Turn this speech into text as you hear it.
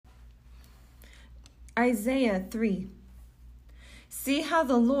Isaiah 3. See how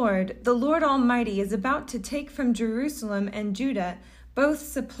the Lord Almighty, is about to take from Jerusalem and Judah both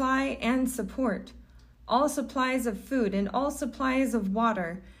supply and support, all supplies of food and all supplies of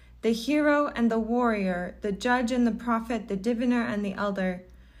water, the hero and the warrior, the judge and the prophet, the diviner and the elder,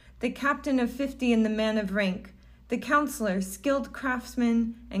 the captain of 50 and the man of rank, the counselor, skilled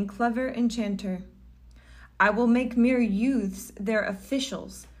craftsman, and clever enchanter. I will make mere youths their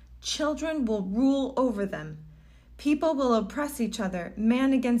officials. Children will rule over them. People will oppress each other,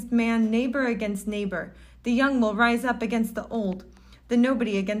 man against man, neighbor against neighbor. The young will rise up against the old, the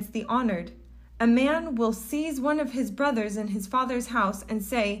nobody against the honored. A man will seize one of his brothers in his father's house and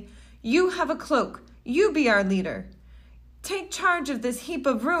say, "You have a cloak, you be our leader. Take charge of this heap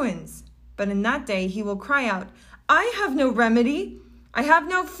of ruins." But in that day he will cry out, "I have no remedy. I have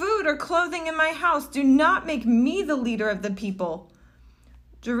no food or clothing in my house. Do not make me the leader of the people."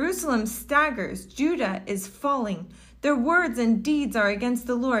 Jerusalem staggers, Judah is falling. Their words and deeds are against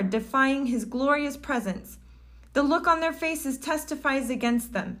the Lord, defying his glorious presence. The look on their faces testifies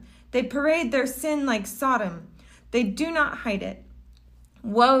against them. They parade their sin like Sodom. They do not hide it.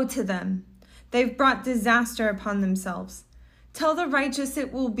 Woe to them! They've brought disaster upon themselves. Tell the righteous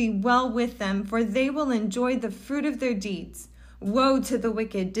it will be well with them, for they will enjoy the fruit of their deeds. Woe to the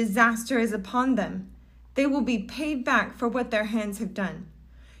wicked! Disaster is upon them. They will be paid back for what their hands have done.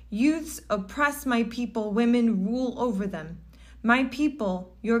 Youths oppress my people, women rule over them. My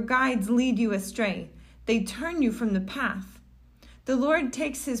people, your guides lead you astray. They turn you from the path. The Lord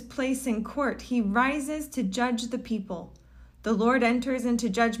takes his place in court. He rises to judge the people. The Lord enters into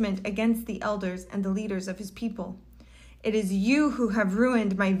judgment against the elders and the leaders of his people. It is you who have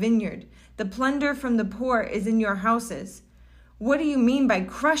ruined my vineyard. The plunder from the poor is in your houses. What do you mean by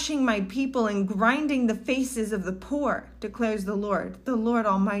crushing my people and grinding the faces of the poor, declares the Lord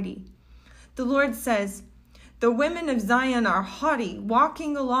Almighty. The Lord says, the women of Zion are haughty,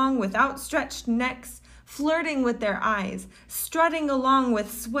 walking along with outstretched necks, flirting with their eyes, strutting along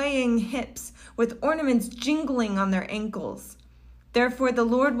with swaying hips, with ornaments jingling on their ankles. Therefore the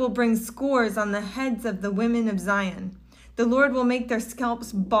Lord will bring scores on the heads of the women of Zion. The Lord will make their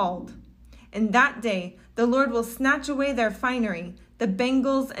scalps bald. In that day, the Lord will snatch away their finery, the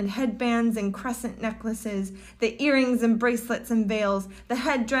bangles and headbands and crescent necklaces, the earrings and bracelets and veils, the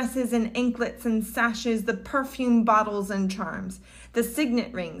headdresses and anklets and sashes, the perfume bottles and charms, the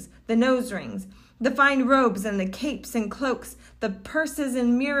signet rings, the nose rings, the fine robes and the capes and cloaks, the purses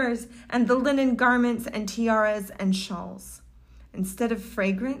and mirrors, and the linen garments and tiaras and shawls. Instead of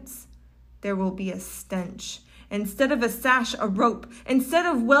fragrance, there will be a stench. Instead of a sash, a rope. Instead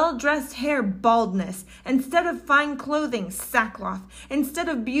of well-dressed hair, baldness. Instead of fine clothing, sackcloth. Instead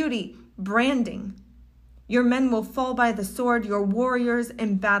of beauty, branding. Your men will fall by the sword, your warriors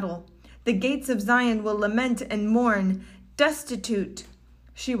in battle. The gates of Zion will lament and mourn. Destitute,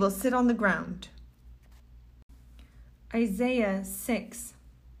 she will sit on the ground. Isaiah 6.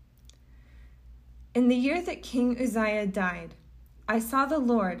 In the year that King Uzziah died, I saw the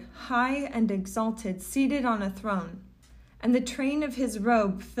Lord, high and exalted, seated on a throne, and the train of his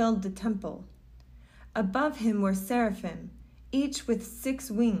robe filled the temple. Above him were seraphim, each with 6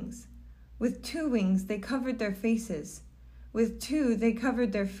 wings. With 2 wings they covered their faces, with 2 they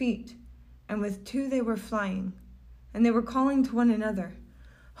covered their feet, and with 2 they were flying. And they were calling to one another,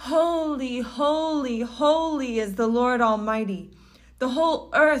 "Holy, holy, holy is the Lord Almighty. The whole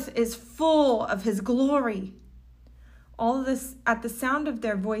earth is full of his glory." All this, at the sound of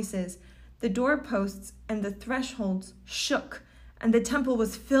their voices, the doorposts and the thresholds shook, and the temple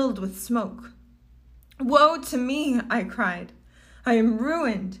was filled with smoke. "Woe to me," I cried. "I am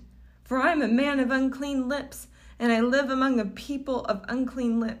ruined, for I am a man of unclean lips, and I live among a people of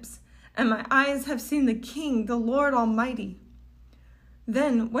unclean lips, and my eyes have seen the King, the Lord Almighty."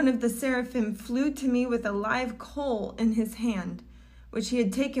 Then one of the seraphim flew to me with a live coal in his hand, which he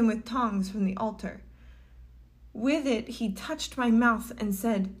had taken with tongs from the altar. With it he touched my mouth and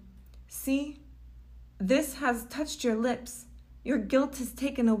said, "See, this has touched your lips. Your guilt is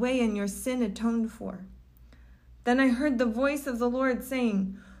taken away and your sin atoned for." Then I heard the voice of the Lord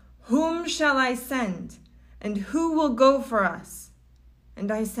saying, "Whom shall I send? And who will go for us?"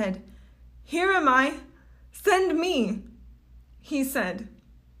 And I said, "Here am I. Send me." He said,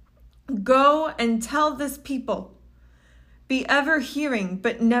 "Go and tell this people, be ever hearing,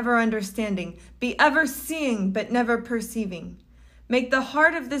 but never understanding. Be ever seeing, but never perceiving. Make the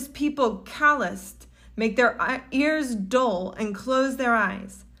heart of this people calloused. Make their ears dull and close their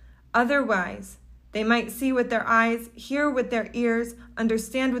eyes. Otherwise, they might see with their eyes, hear with their ears,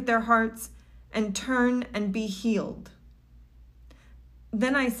 understand with their hearts, and turn and be healed."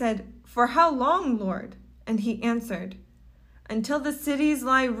 Then I said, "For how long, Lord?" And he answered, "Until the cities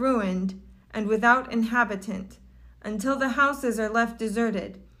lie ruined and without inhabitant, until the houses are left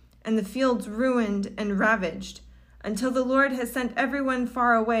deserted, and the fields ruined and ravaged, until the Lord has sent everyone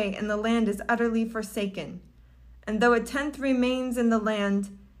far away, and the land is utterly forsaken. And though a tenth remains in the land,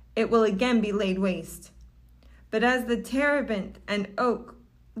 it will again be laid waste. But as the terebinth and oak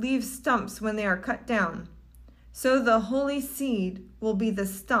leave stumps when they are cut down, so the holy seed will be the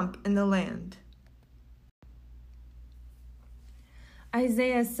stump in the land."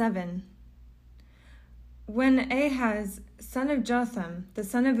 Isaiah 7. When Ahaz, son of Jotham, the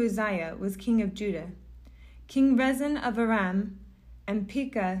son of Uzziah, was king of Judah, King Rezin of Aram and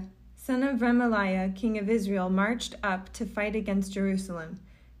Pekah, son of Remaliah, king of Israel, marched up to fight against Jerusalem,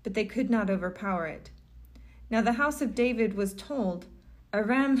 but they could not overpower it. Now the house of David was told,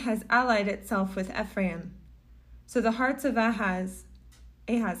 "Aram has allied itself with Ephraim." So the hearts of Ahaz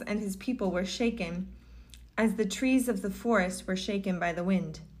and his people were shaken, as the trees of the forest were shaken by the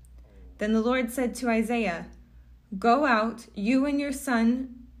wind. Then the Lord said to Isaiah, "Go out, you and your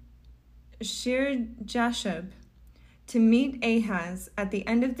son Shear-Jashub, to meet Ahaz at the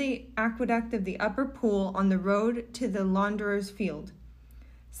end of the aqueduct of the upper pool on the road to the launderer's field.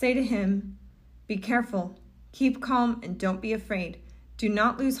 Say to him, 'Be careful, keep calm, and don't be afraid. Do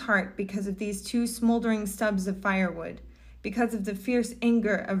not lose heart because of these two smoldering stubs of firewood, because of the fierce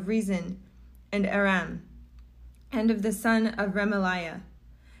anger of Rezin and Aram, and of the son of Remaliah.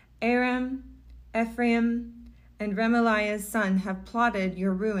 Aram, Ephraim, and Remaliah's son have plotted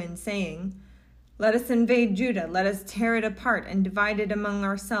your ruin, saying, Let us invade Judah, let us tear it apart and divide it among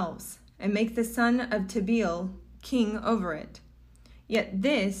ourselves, and make the son of Tabeel king over it. Yet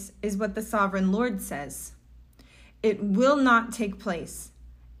this is what the sovereign Lord says. It will not take place.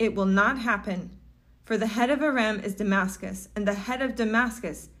 It will not happen. For the head of Aram is Damascus, and the head of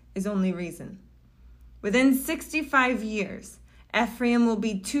Damascus is only Rezin. Within 65 years, Ephraim will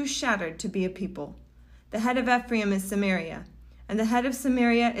be too shattered to be a people. The head of Ephraim is Samaria, and the head of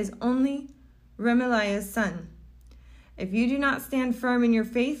Samaria is only Remaliah's son. If you do not stand firm in your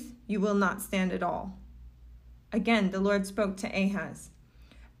faith, you will not stand at all." Again, the Lord spoke to Ahaz.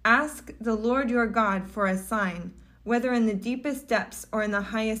 "Ask the Lord your God for a sign, whether in the deepest depths or in the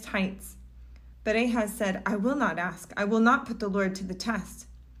highest heights." But Ahaz said, "I will not ask. I will not put the Lord to the test."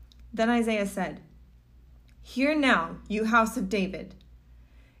 Then Isaiah said, "Hear now, you house of David.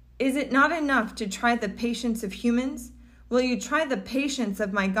 Is it not enough to try the patience of humans? Will you try the patience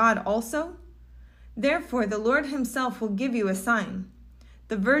of my God also? Therefore the Lord himself will give you a sign.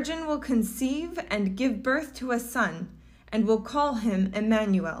 The virgin will conceive and give birth to a son, and will call him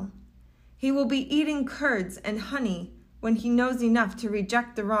Emmanuel. He will be eating curds and honey when he knows enough to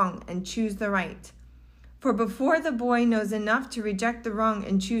reject the wrong and choose the right. For before the boy knows enough to reject the wrong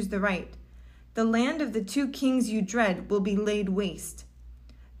and choose the right, the land of the two kings you dread will be laid waste.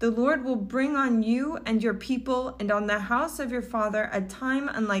 The Lord will bring on you and your people and on the house of your father a time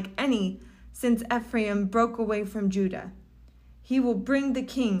unlike any since Ephraim broke away from Judah. He will bring the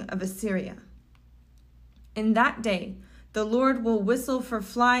king of Assyria. In that day, the Lord will whistle for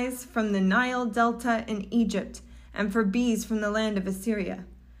flies from the Nile Delta in Egypt and for bees from the land of Assyria.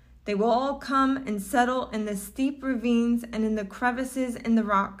 They will all come and settle in the steep ravines and in the crevices in the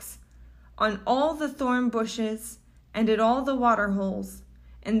rocks, on all the thorn bushes and at all the water holes.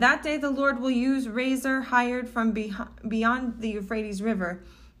 In that day the Lord will use Razor hired from beyond the Euphrates River,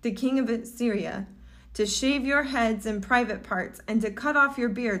 the king of Assyria, to shave your heads in private parts and to cut off your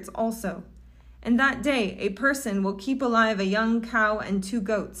beards also. In that day a person will keep alive a young cow and 2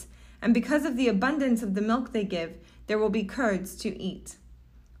 goats, and because of the abundance of the milk they give, there will be curds to eat.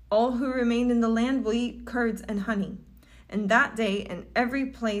 All who remain in the land will eat curds and honey. In that day, in every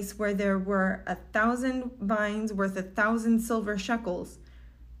place where there were 1,000 vines worth 1,000 silver shekels,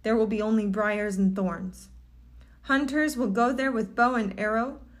 there will be only briars and thorns. Hunters will go there with bow and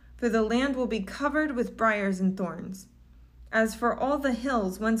arrow, for the land will be covered with briars and thorns. As for all the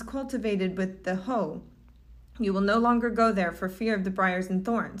hills once cultivated with the hoe, you will no longer go there for fear of the briars and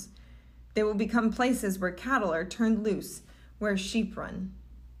thorns. They will become places where cattle are turned loose, where sheep run.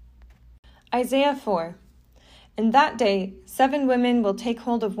 Isaiah 4. In that day, 7 women will take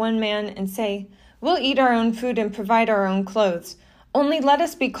hold of one man and say, We'll eat our own food and provide our own clothes. Only let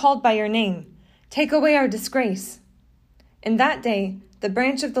us be called by your name. Take away our disgrace. In that day, the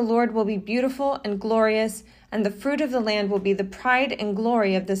branch of the Lord will be beautiful and glorious, and the fruit of the land will be the pride and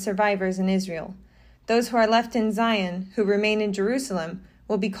glory of the survivors in Israel. Those who are left in Zion, who remain in Jerusalem,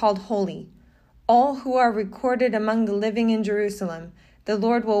 will be called holy. All who are recorded among the living in Jerusalem, the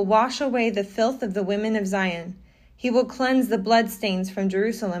Lord will wash away the filth of the women of Zion. He will cleanse the bloodstains from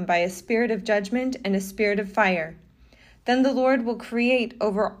Jerusalem by a spirit of judgment and a spirit of fire. Then the Lord will create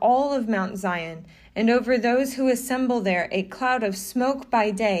over all of Mount Zion and over those who assemble there a cloud of smoke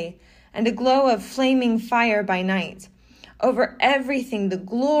by day and a glow of flaming fire by night. Over everything the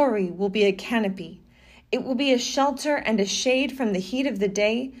glory will be a canopy. It will be a shelter and a shade from the heat of the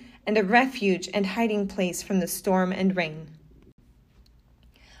day, and a refuge and hiding place from the storm and rain.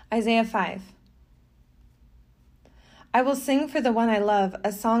 Isaiah 5. I will sing for the one I love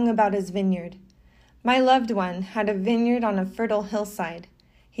a song about his vineyard. My loved one had a vineyard on a fertile hillside.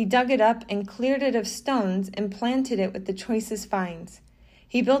 He dug it up and cleared it of stones and planted it with the choicest vines.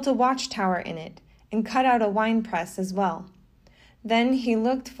 He built a watchtower in it and cut out a winepress as well. Then he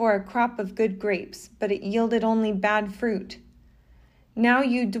looked for a crop of good grapes, but it yielded only bad fruit. Now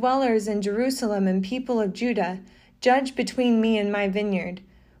you dwellers in Jerusalem and people of Judah, judge between me and my vineyard.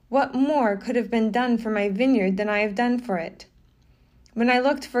 What more could have been done for my vineyard than I have done for it? When I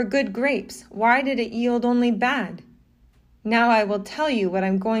looked for good grapes, why did it yield only bad? Now I will tell you what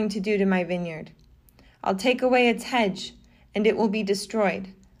I'm going to do to my vineyard. I'll take away its hedge, and it will be destroyed.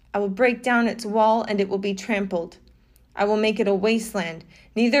 I will break down its wall, and it will be trampled. I will make it a wasteland,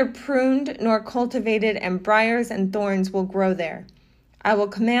 neither pruned nor cultivated, and briars and thorns will grow there. I will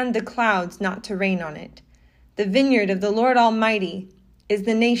command the clouds not to rain on it. The vineyard of the Lord Almighty is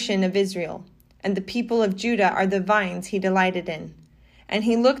the nation of Israel, and the people of Judah are the vines he delighted in. And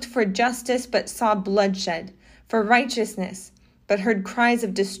he looked for justice, but saw bloodshed, for righteousness, but heard cries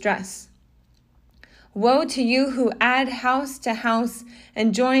of distress. Woe to you who add house to house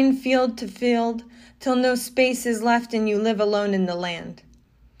and join field to field, till no space is left and you live alone in the land.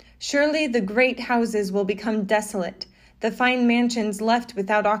 Surely the great houses will become desolate, the fine mansions left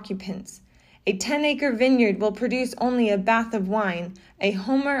without occupants. A 10-acre vineyard will produce only a bath of wine. A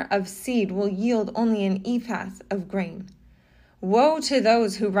homer of seed will yield only an ephah of grain. Woe to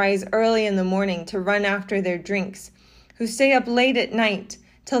those who rise early in the morning to run after their drinks, who stay up late at night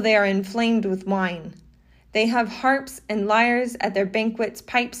till they are inflamed with wine. They have harps and lyres at their banquets,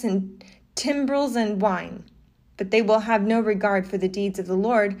 pipes and timbrels and wine. But they will have no regard for the deeds of the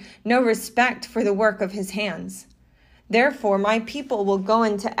Lord, no respect for the work of his hands. Therefore, my people will go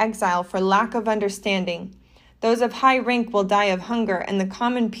into exile for lack of understanding. Those of high rank will die of hunger, and the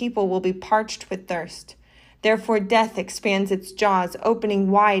common people will be parched with thirst. Therefore, death expands its jaws,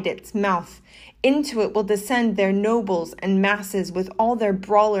 opening wide its mouth. Into it will descend their nobles and masses with all their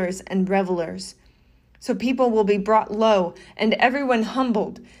brawlers and revelers. So people will be brought low, and everyone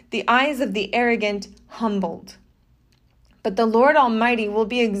humbled, the eyes of the arrogant humbled. But the Lord Almighty will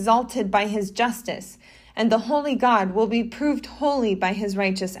be exalted by his justice, and the holy God will be proved holy by his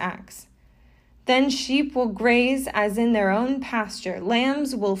righteous acts. Then sheep will graze as in their own pasture,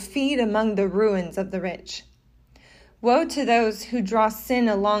 lambs will feed among the ruins of the rich. Woe to those who draw sin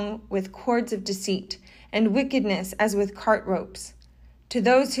along with cords of deceit, and wickedness as with cart ropes. To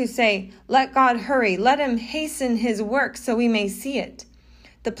those who say, let God hurry, let him hasten his work so we may see it.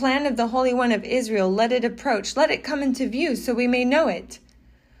 The plan of the Holy One of Israel, let it approach, let it come into view so we may know it.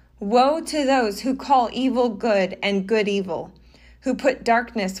 Woe to those who call evil good and good evil, who put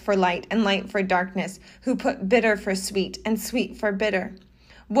darkness for light and light for darkness, who put bitter for sweet and sweet for bitter.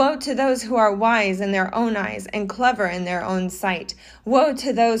 Woe to those who are wise in their own eyes and clever in their own sight. Woe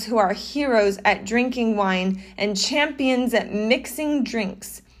to those who are heroes at drinking wine and champions at mixing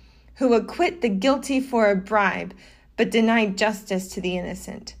drinks, who acquit the guilty for a bribe, but deny justice to the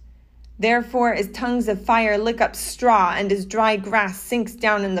innocent. Therefore, as tongues of fire lick up straw, and as dry grass sinks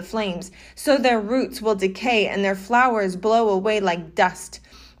down in the flames, so their roots will decay, and their flowers blow away like dust.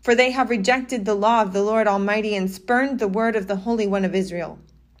 For they have rejected the law of the Lord Almighty, and spurned the word of the Holy One of Israel.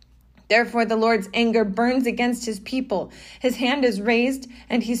 Therefore the Lord's anger burns against his people. His hand is raised,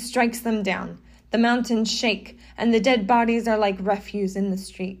 and he strikes them down. The mountains shake, and the dead bodies are like refuse in the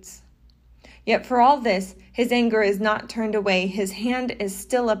streets. Yet for all this, his anger is not turned away. His hand is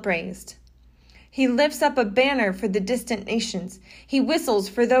still upraised. He lifts up a banner for the distant nations. He whistles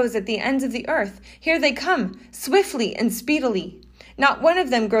for those at the ends of the earth. Here they come, swiftly and speedily. Not one of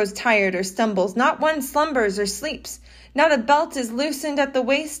them grows tired or stumbles. Not one slumbers or sleeps. Not a belt is loosened at the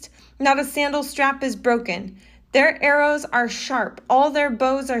waist. Not a sandal strap is broken. Their arrows are sharp. All their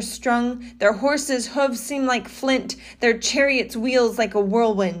bows are strung. Their horses' hooves seem like flint. Their chariots' wheels like a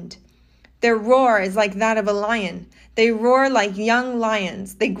whirlwind. Their roar is like that of a lion. They roar like young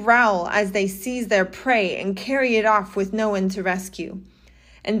lions. They growl as they seize their prey and carry it off with no one to rescue.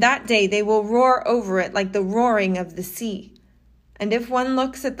 And that day they will roar over it like the roaring of the sea. And if one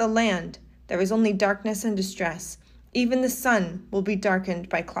looks at the land, there is only darkness and distress. Even the sun will be darkened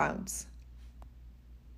by clouds.